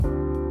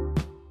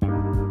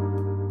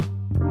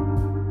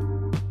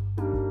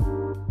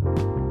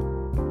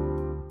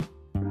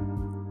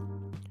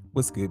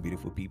What's good,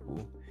 beautiful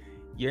people?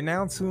 You're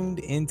now tuned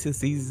into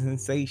Season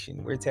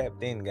Sensation. We're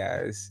tapped in,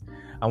 guys.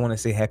 I want to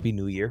say Happy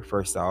New Year,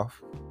 first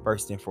off,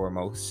 first and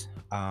foremost.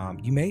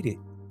 You made it.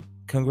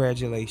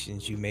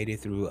 Congratulations, you made it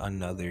through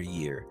another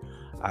year.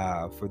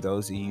 For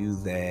those of you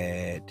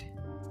that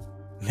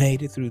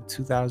made it through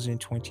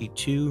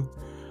 2022,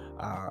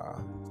 uh,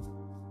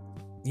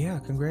 yeah,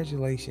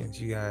 congratulations,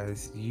 you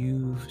guys.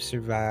 You've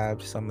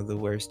survived some of the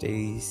worst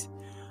days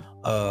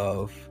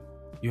of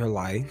your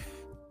life.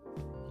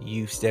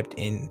 You've stepped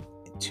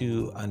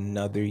into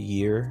another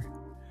year.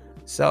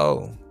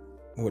 So,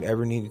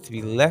 whatever needed to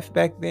be left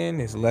back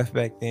then is left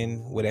back then.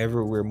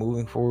 Whatever we're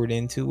moving forward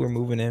into, we're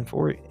moving in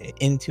forward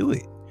into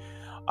it.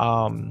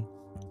 Um,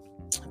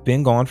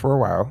 been gone for a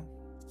while.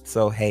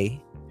 So,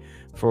 hey,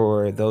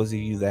 for those of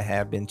you that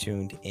have been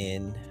tuned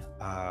in,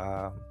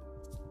 uh,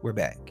 we're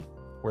back.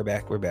 We're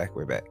back.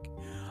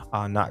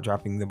 Not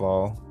dropping the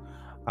ball.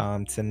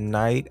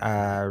 Tonight,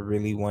 I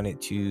really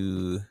wanted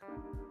to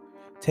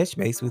touch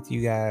base with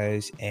you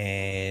guys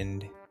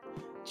and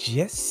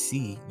just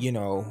see,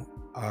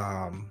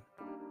 um,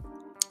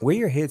 where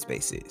your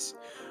headspace is.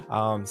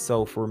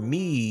 So for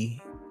me,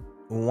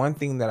 one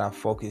thing that I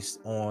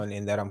focused on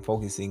and that I'm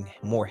focusing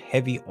more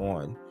heavy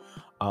on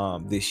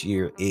this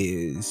year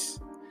is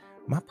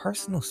my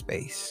personal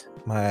space,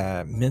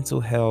 my mental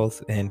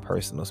health and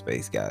personal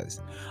space, guys.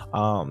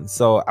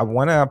 So I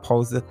want to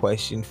pose the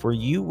question for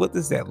you: what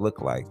does that look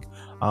like?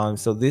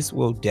 So this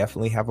will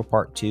definitely have a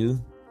part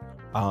two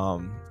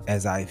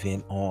as I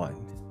vent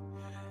on.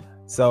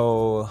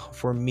 So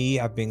for me,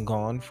 I've been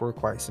gone for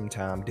quite some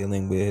time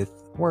dealing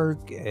with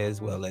work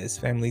as well as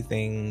family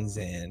things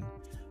and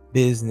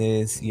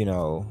business.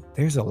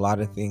 There's a lot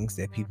of things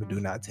that people do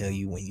not tell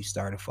you when you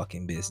start a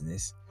fucking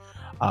business.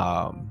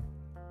 Um,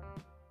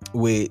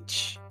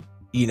 which,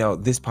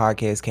 this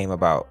podcast came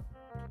about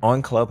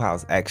on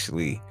Clubhouse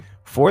actually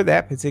for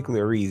that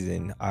particular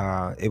reason.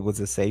 It was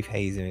a safe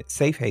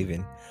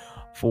haven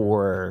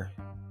for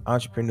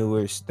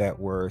entrepreneurs that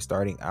were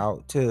starting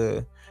out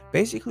to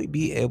basically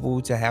be able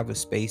to have a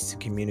space to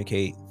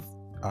communicate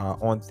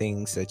on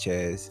things such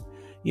as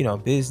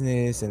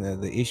business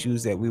and the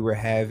issues that we were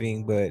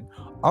having, but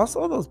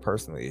also those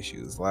personal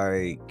issues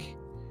like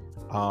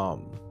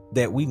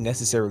that we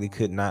necessarily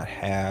could not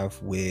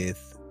have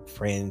with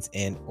friends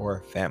and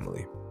or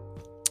family.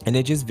 And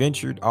it just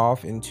ventured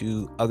off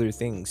into other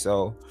things.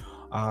 So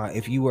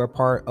if you were a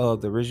part of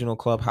the original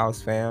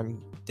Clubhouse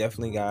fam,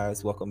 definitely,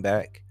 guys, welcome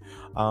back.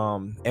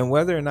 And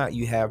whether or not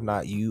you have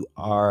not, you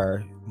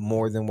are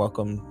more than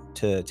welcome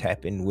to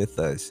tap in with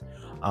us.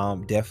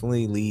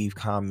 Definitely leave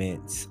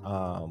comments.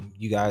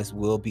 You guys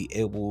will be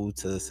able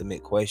to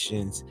submit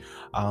questions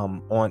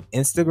on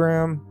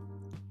Instagram.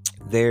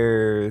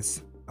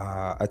 There's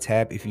a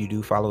tab, if you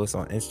do follow us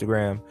on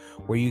Instagram,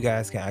 where you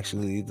guys can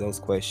actually leave those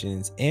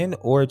questions and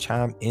or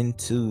chime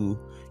into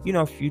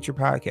future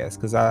podcasts,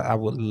 because I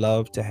would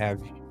love to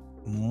have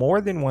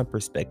more than one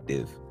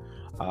perspective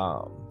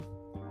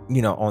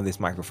on this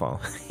microphone.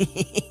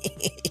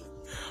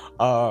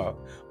 uh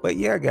but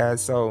yeah,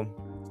 guys, so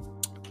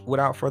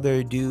without further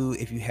ado,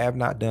 if you have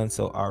not done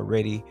so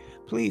already,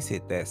 please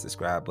hit that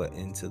subscribe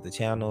button to the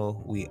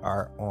channel. We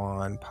are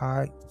on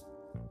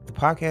the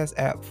podcast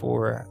app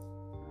for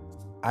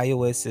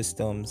iOS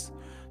systems,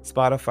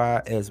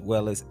 Spotify, as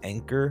well as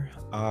Anchor.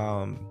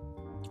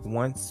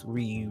 Once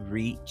we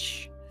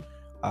reach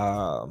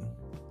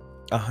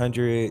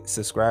 100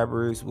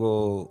 subscribers,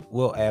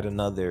 we'll add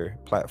another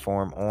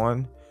platform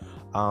on.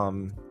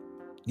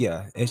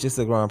 Yeah, it's just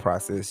a growing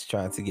process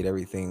trying to get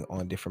everything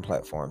on different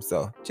platforms.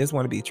 So just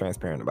want to be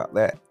transparent about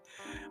that.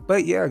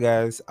 But yeah,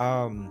 guys,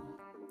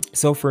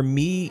 so for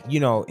me,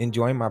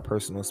 enjoying my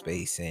personal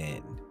space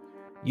and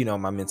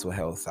my mental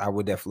health, I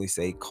would definitely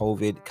say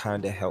COVID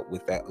kind of helped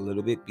with that a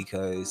little bit,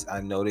 because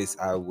I noticed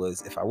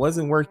if I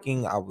wasn't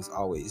working, I was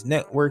always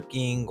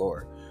networking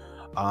or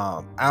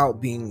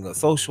out being a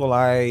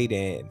socialite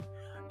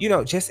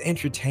and just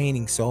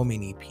entertaining so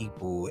many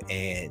people.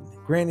 And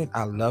granted,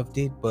 I loved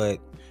it, but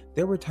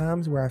there were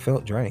times where I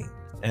felt drained,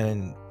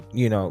 and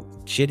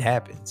shit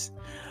happens.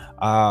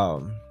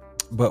 um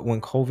but when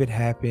COVID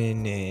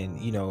happened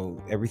and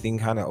everything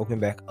kind of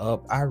opened back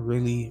up, I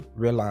really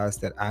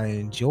realized that I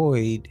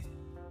enjoyed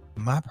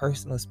my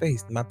personal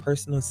space, my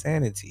personal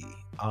sanity,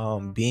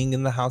 being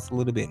in the house a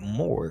little bit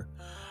more,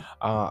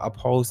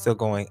 opposed to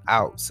going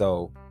out.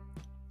 So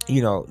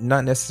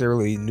not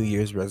necessarily New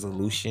Year's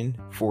resolution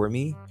for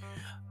me,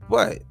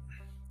 but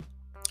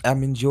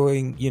I'm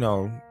enjoying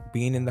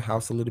being in the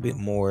house a little bit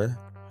more.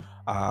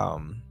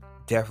 um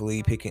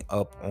Definitely picking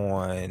up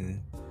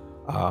on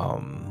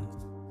um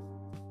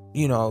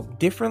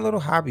different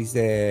little hobbies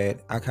that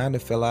I kind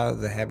of fell out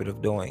of the habit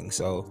of doing.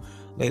 So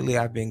lately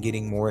I've been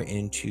getting more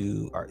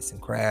into arts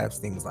and crafts,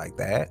 things like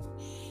that.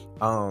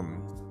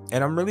 um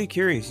and I'm really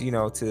curious,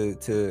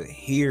 to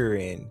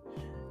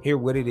hear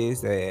what it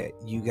is that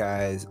you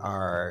guys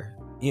are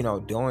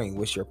doing.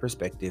 What's your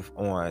perspective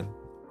on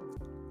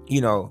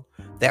you know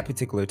that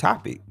particular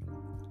topic,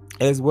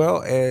 as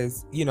well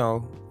as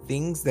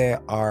things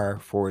that are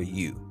for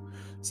you.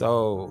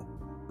 So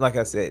like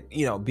I said,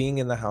 being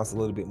in the house a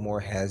little bit more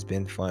has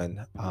been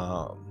fun.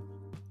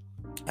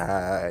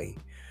 I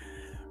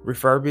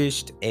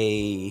refurbished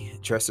a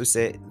dresser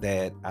set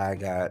that I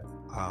got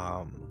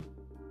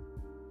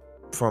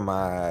from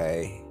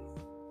my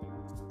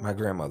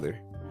grandmother.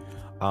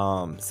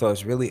 So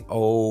it's really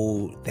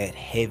old, that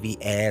heavy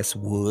ass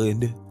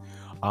wood.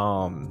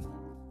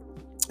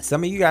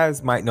 Some of you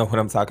guys might know what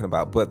I'm talking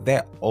about, but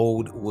that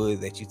old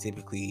wood that you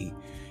typically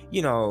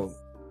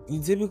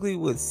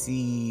would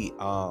see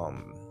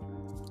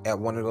at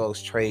one of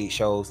those trade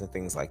shows and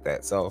things like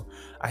that. So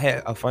I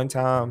had a fun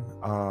time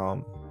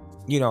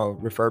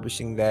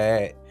refurbishing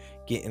that,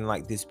 getting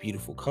like this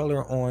beautiful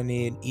color on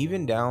it,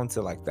 even down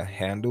to like the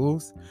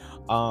handles.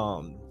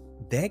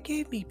 That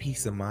gave me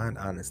peace of mind,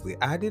 honestly.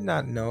 I did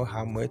not know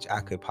how much I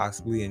could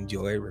possibly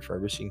enjoy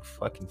refurbishing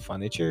fucking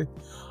furniture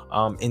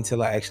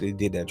until I actually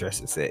did that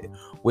dresser set,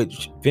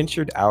 which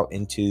ventured out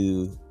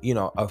into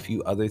a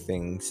few other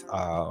things,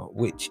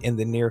 which in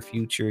the near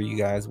future you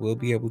guys will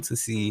be able to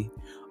see.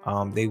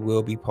 They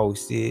will be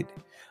posted.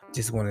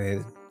 Just want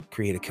to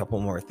create a couple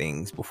more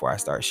things before I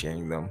start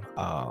sharing them.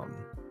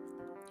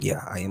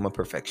 Yeah, I am a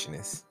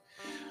perfectionist.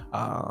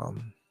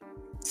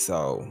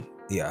 So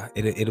yeah,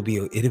 it'll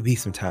be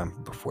some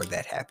time before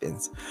that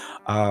happens.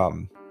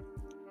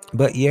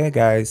 But yeah,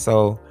 guys,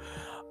 so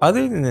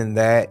other than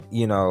that,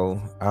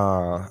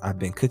 I've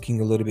been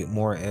cooking a little bit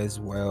more as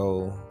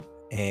well,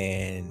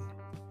 and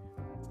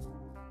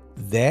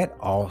that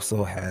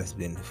also has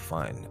been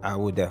fun. I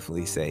would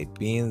definitely say,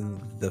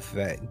 given the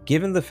fact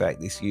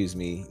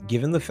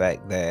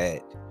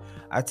that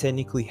I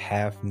technically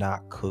have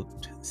not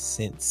cooked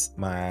since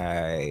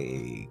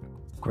my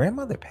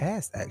grandmother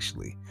passed,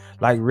 actually.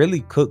 Like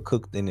really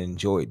cooked and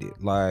enjoyed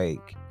it.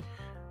 Like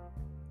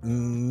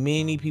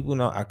many people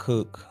know I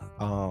cook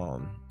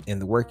in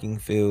the working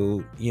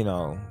field,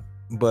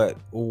 but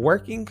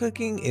working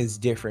cooking is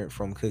different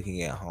from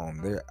cooking at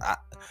home.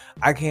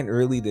 I can't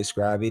really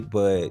describe it,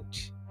 but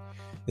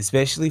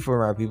especially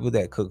for my people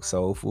that cook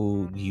soul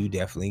food, you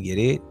definitely get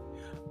it.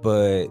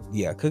 But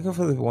yeah, cooking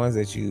for the ones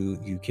that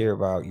you care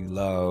about, you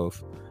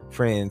love,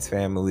 friends,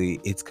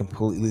 family, it's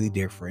completely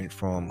different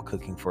from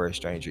cooking for a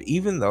stranger.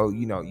 Even though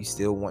you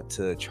still want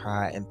to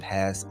try and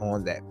pass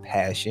on that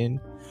passion,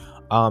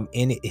 and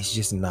it's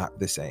just not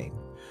the same.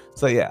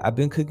 So yeah, I've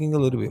been cooking a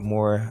little bit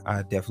more.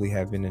 I definitely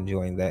have been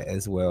enjoying that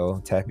as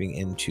well, tapping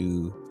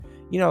into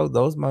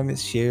those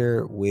moments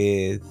shared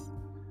with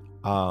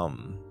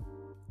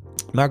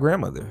my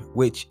grandmother,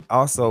 which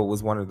also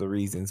was one of the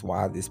reasons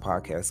why this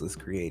podcast was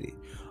created.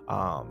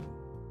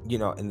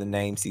 In the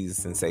name Caesar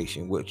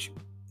Sensation, which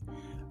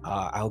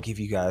I'll give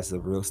you guys the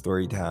real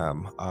story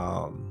time.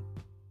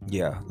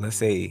 Yeah, let's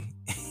say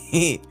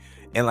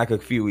in like a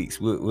few weeks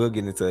we'll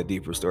get into a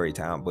deeper story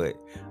time, but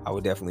I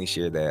will definitely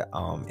share that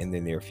in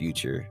the near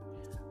future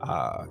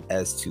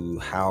as to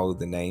how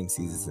the name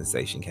Caesar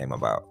Sensation came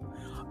about.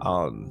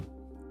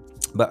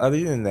 But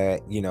other than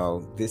that,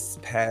 this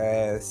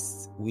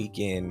past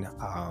weekend,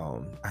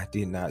 I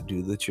did not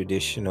do the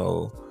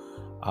traditional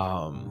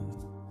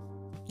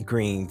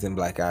greens and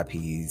black eyed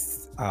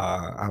peas.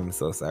 I'm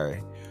so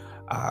sorry.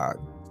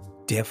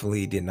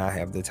 Definitely did not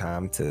have the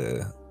time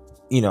to,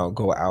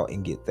 go out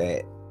and get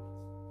that,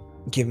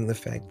 given the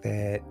fact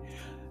that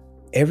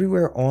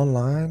everywhere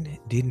online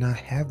did not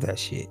have that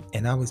shit,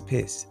 and I was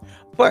pissed.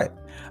 But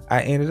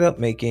I ended up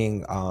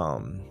making,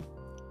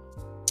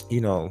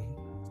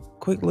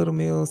 quick little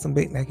meals, some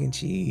baked mac and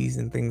cheese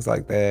and things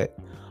like that,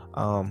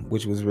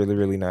 which was really,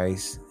 really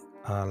nice.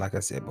 Like I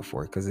said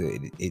before, because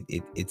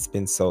it's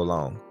been so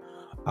long.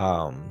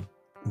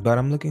 But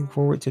I'm looking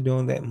forward to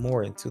doing that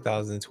more in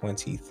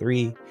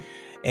 2023.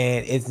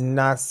 And it's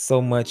not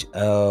so much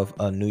of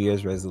a New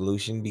Year's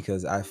resolution,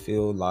 because I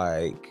feel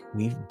like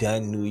we've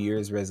done New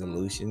Year's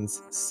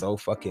resolutions so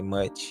fucking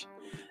much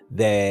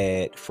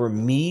that for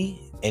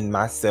me and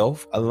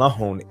myself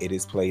alone, it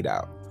is played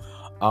out.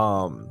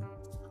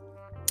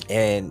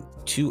 And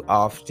too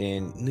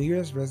often, New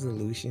Year's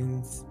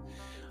resolutions,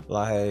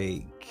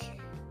 like,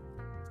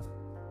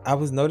 I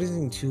was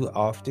noticing too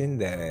often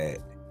that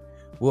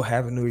we'll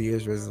have a New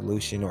Year's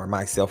resolution, or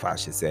myself, I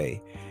should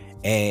say,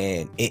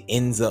 and it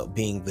ends up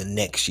being the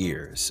next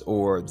year's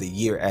or the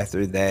year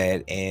after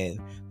that, and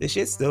the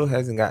shit still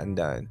hasn't gotten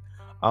done.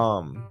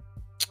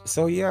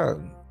 So yeah,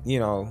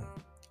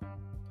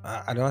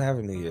 I don't have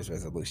a New Year's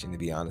resolution, to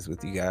be honest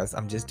with you guys.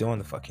 I'm just doing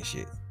the fucking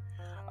shit.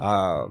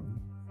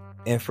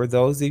 And for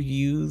those of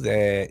you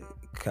that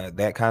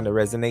kind of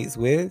resonates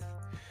with,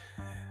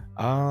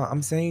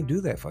 I'm saying do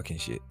that fucking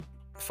shit.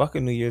 Fuck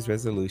a New Year's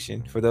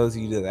resolution. For those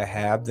of you that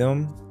have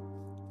them,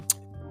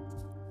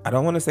 I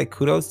don't want to say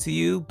kudos to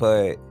you,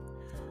 but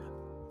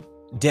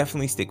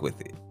definitely stick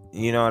with it.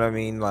 You know what I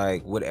mean?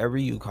 Like, whatever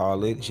you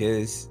call it,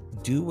 just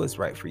do what's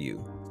right for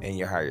you and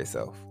your higher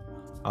self.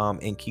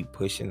 And keep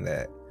pushing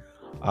that.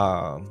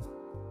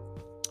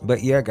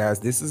 But yeah, guys,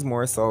 this is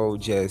more so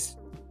just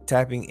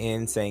tapping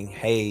in, saying,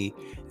 hey,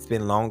 it's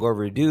been long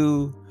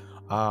overdue.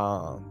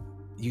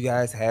 You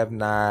guys have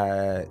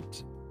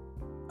not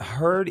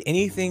heard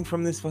anything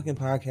from this fucking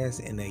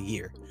podcast in a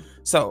year.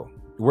 So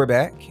we're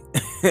back.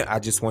 I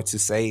just want to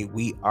say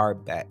we are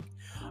back.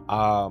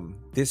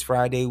 This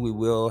Friday we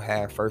will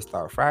have First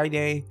Thought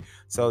Friday,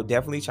 so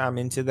definitely chime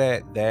into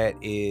that. That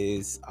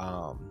is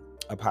a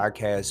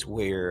podcast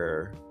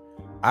where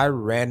I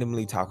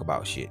randomly talk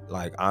about shit.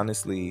 Like,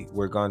 honestly,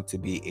 we're going to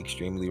be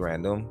extremely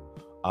random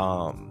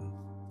on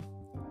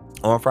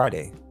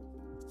Friday.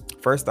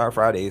 First Thought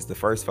Friday is the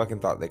first fucking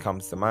thought that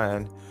comes to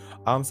mind.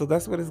 So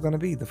that's what it's gonna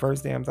be, the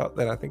first damn thought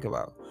that I think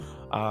about.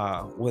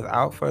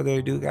 Without further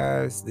ado,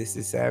 guys, this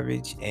is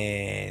Savage,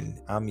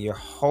 and I'm your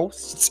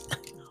host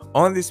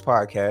on this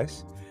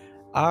podcast.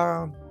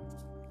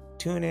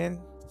 Tune in.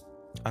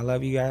 I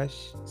love you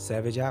guys.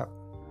 Savage out.